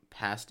was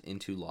passed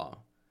into law.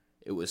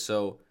 It was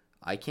so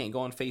I can't go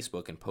on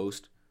Facebook and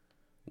post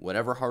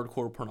whatever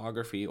hardcore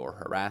pornography or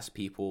harass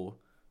people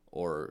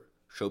or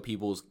show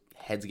people's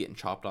heads getting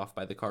chopped off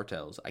by the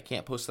cartels. I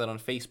can't post that on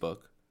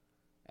Facebook,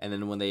 and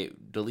then when they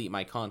delete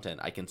my content,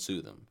 I can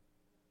sue them.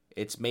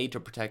 It's made to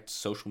protect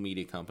social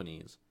media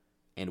companies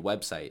and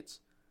websites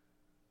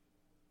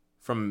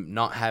from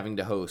not having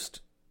to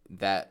host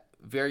that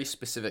very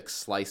specific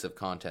slice of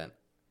content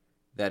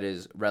that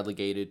is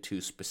relegated to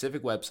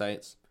specific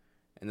websites,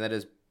 and that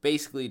is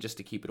basically just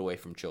to keep it away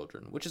from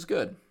children, which is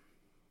good.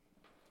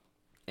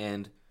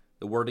 And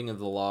the wording of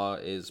the law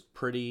is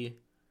pretty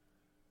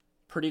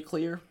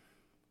clear,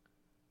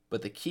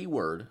 but the key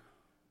word,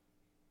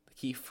 the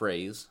key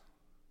phrase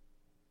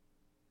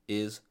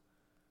is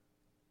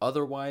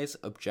otherwise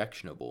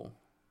objectionable,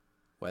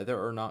 whether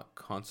or not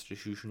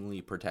constitutionally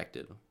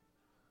protected.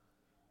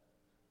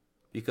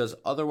 Because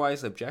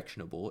otherwise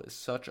objectionable is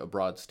such a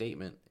broad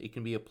statement, it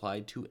can be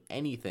applied to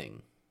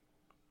anything.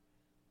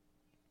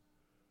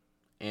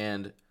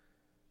 And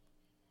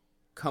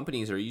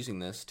companies are using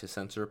this to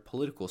censor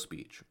political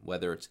speech,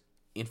 whether it's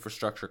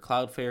infrastructure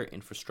Cloudflare,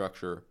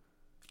 infrastructure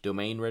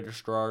domain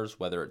registrars,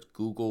 whether it's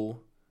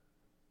Google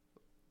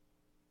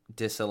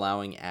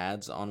disallowing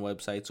ads on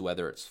websites,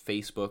 whether it's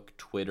Facebook,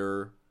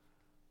 Twitter,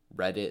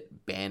 Reddit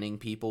banning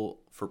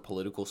people for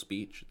political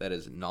speech that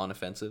is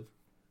non-offensive.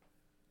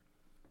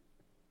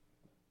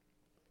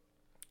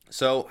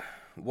 So,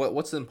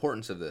 what's the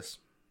importance of this?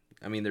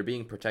 I mean, they're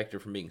being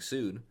protected from being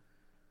sued.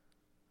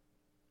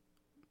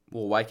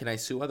 Well, why can I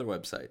sue other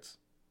websites?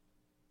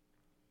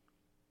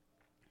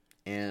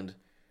 And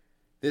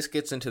this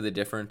gets into the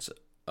difference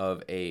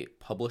of a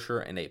publisher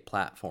and a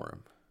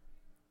platform.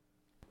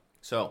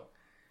 So,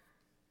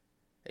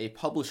 a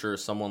publisher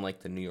is someone like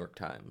the New York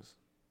Times.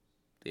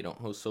 They don't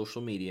host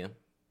social media.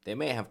 They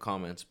may have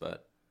comments,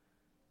 but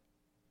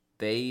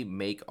they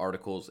make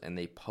articles and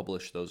they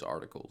publish those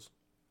articles.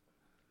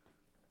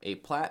 A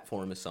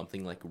platform is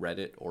something like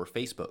Reddit or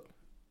Facebook.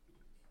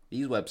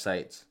 These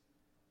websites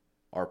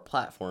are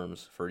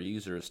platforms for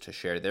users to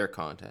share their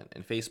content,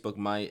 and Facebook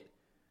might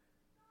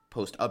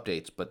post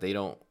updates, but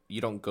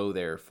you don't go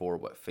there for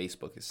what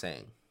Facebook is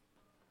saying.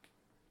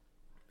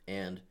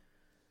 And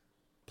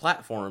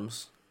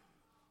platforms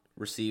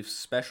receive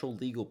special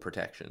legal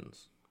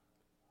protections.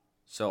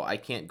 So I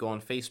can't go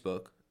on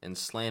Facebook and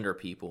slander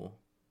people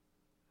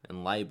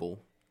and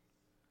libel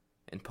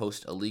and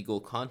post illegal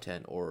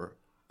content or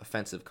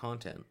offensive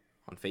content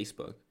on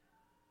Facebook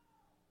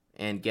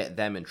and get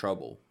them in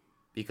trouble.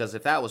 Because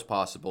if that was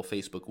possible,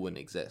 Facebook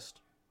wouldn't exist.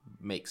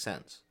 Makes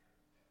sense.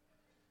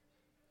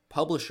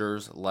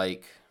 Publishers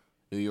like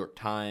New York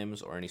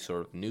Times or any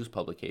sort of news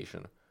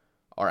publication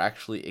are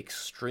actually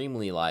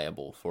extremely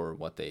liable for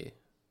what they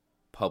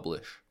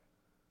publish.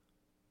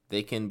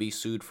 They can be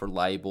sued for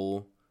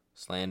libel,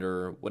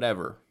 slander,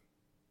 whatever.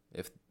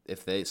 If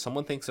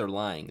someone thinks they're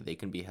lying, they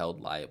can be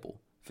held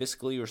liable,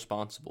 fiscally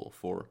responsible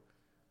for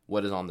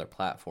what is on their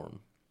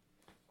platform.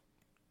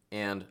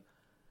 And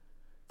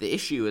the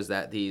issue is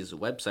that these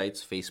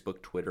websites,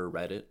 Facebook, Twitter,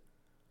 Reddit,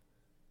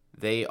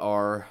 they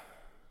are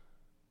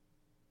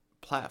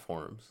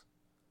platforms,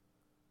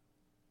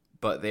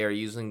 but they are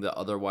using the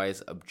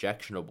otherwise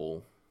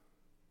objectionable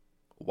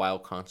while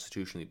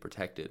constitutionally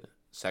protected,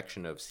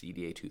 section of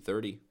CDA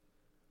 230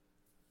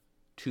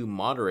 to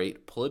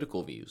moderate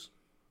political views.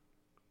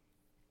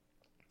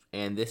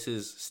 And this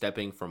is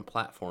stepping from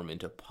platform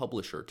into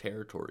publisher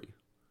territory.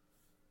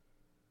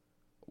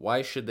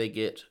 Why should they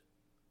get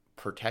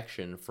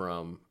protection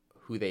from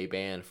who they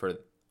ban for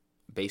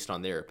based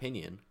on their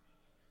opinion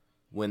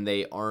when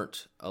they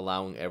aren't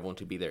allowing everyone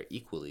to be there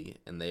equally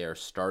and they are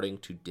starting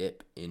to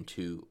dip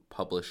into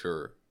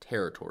publisher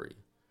territory?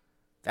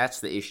 That's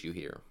the issue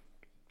here.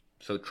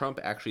 So Trump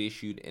actually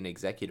issued an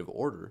executive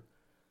order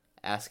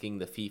asking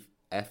the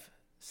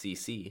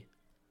FCC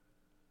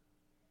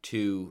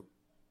to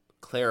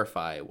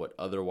clarify what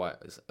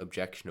otherwise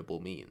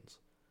objectionable means.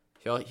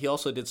 He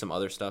also did some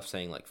other stuff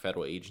saying like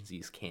federal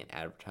agencies can't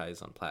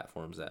advertise on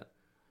platforms that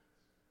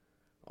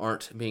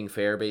aren't being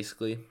fair,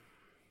 basically.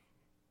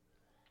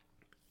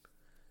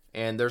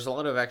 And there's a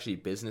lot of actually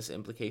business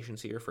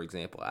implications here. For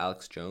example,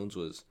 Alex Jones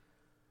was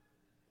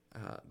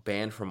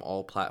banned from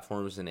all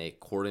platforms in a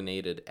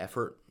coordinated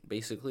effort,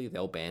 basically.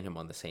 They'll ban him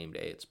on the same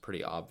day. It's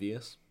pretty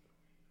obvious.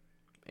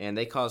 And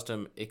they caused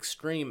him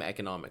extreme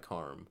economic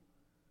harm.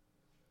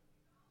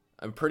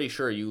 I'm pretty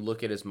sure you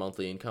look at his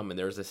monthly income and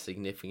there's a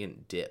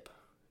significant dip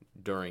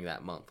during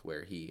that month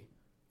where he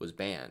was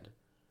banned.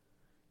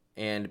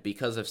 And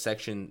because of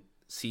Section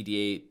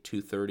CDA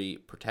 230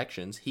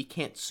 protections, he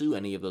can't sue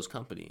any of those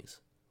companies.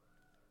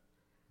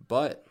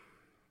 But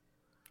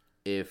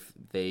if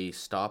they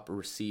stop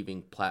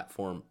receiving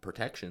platform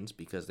protections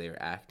because they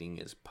are acting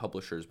as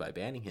publishers by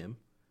banning him,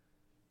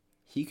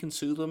 he can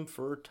sue them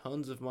for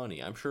tons of money.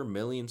 I'm sure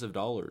millions of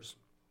dollars,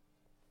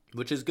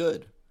 which is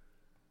good.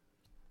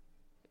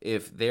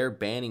 If they're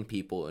banning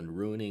people and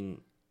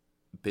ruining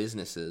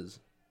businesses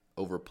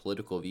over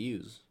political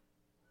views,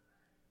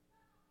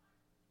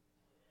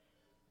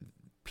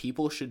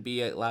 people should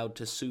be allowed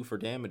to sue for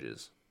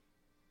damages.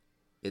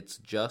 It's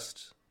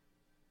just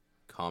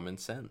common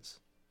sense.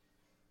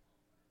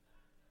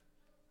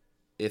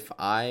 If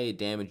I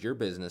damage your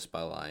business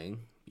by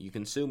lying, you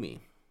can sue me.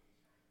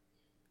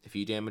 If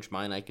you damage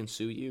mine, I can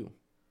sue you.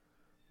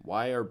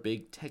 Why are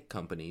big tech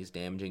companies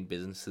damaging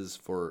businesses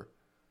for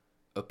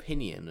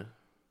opinion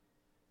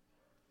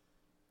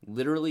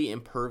literally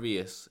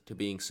impervious to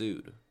being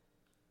sued?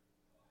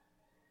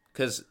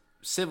 Because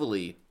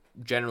civilly,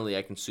 generally,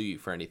 I can sue you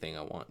for anything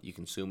I want. You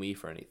can sue me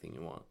for anything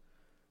you want.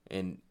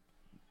 And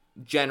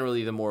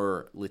generally, the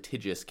more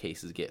litigious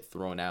cases get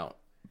thrown out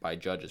by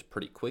judges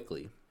pretty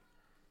quickly.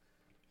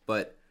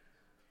 But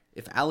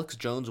if Alex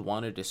Jones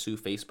wanted to sue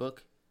Facebook,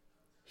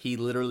 he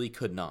literally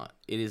could not.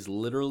 It is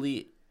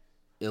literally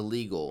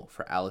illegal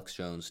for Alex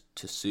Jones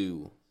to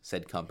sue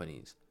said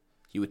companies.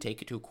 He would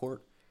take it to a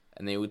court,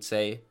 and they would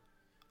say,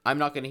 I'm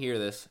not going to hear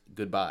this,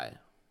 goodbye.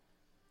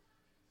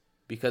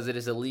 Because it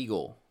is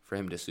illegal for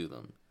him to sue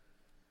them.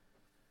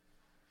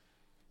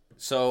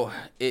 So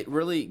it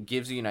really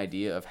gives you an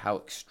idea of how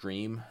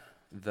extreme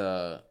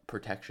the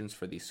protections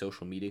for these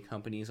social media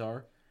companies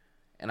are.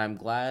 And I'm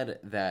glad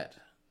that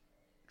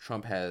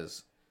Trump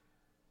has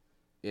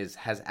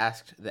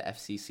asked the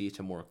FCC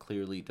to more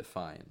clearly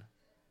define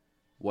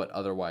what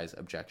otherwise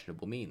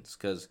objectionable means.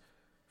 Because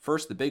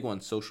first, the big one,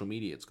 social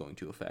media, it's going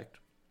to affect.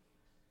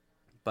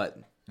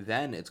 But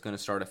then it's going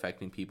to start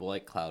affecting people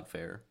like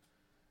Cloudflare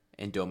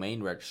and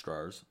domain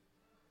registrars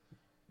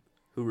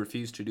who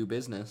refuse to do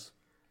business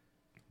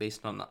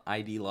based on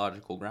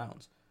ideological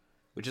grounds,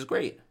 which is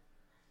great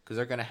because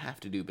they're going to have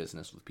to do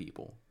business with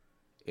people.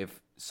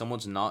 If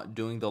someone's not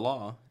doing the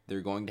law,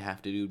 they're going to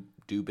have to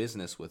do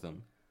business with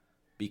them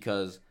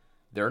because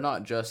they're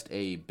not just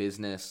a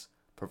business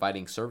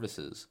providing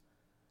services.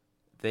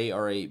 They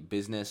are a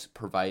business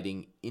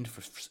providing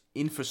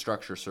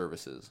infrastructure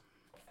services.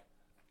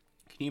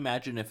 Can you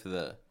imagine if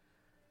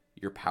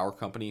your power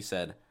company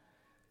said,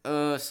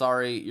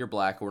 sorry, you're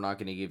black, we're not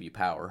going to give you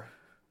power.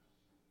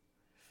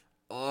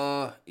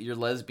 You're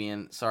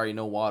lesbian, sorry,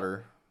 no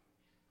water.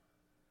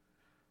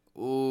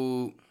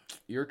 Ooh,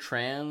 you're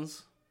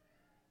trans?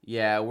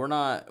 Yeah, we're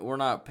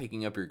not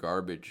picking up your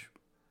garbage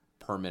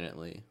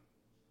permanently.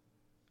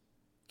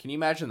 Can you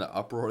imagine the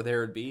uproar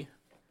there would be?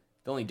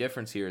 The only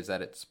difference here is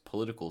that it's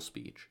political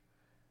speech.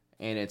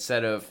 And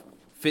instead of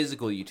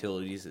physical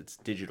utilities, it's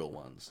digital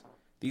ones.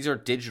 These are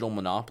digital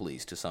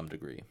monopolies to some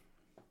degree.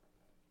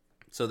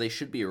 So they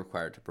should be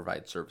required to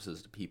provide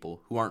services to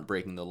people who aren't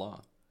breaking the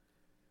law.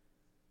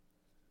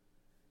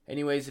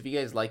 Anyways, if you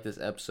guys like this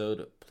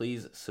episode,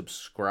 please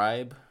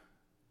subscribe,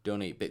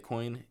 donate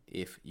Bitcoin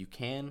if you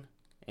can,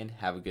 and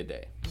have a good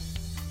day.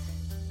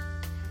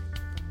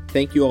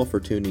 Thank you all for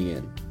tuning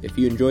in. If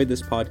you enjoyed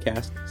this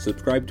podcast,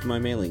 subscribe to my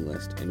mailing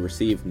list and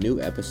receive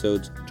new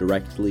episodes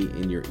directly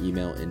in your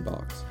email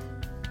inbox.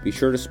 Be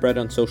sure to spread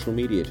on social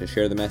media to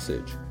share the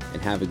message,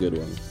 and have a good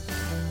one.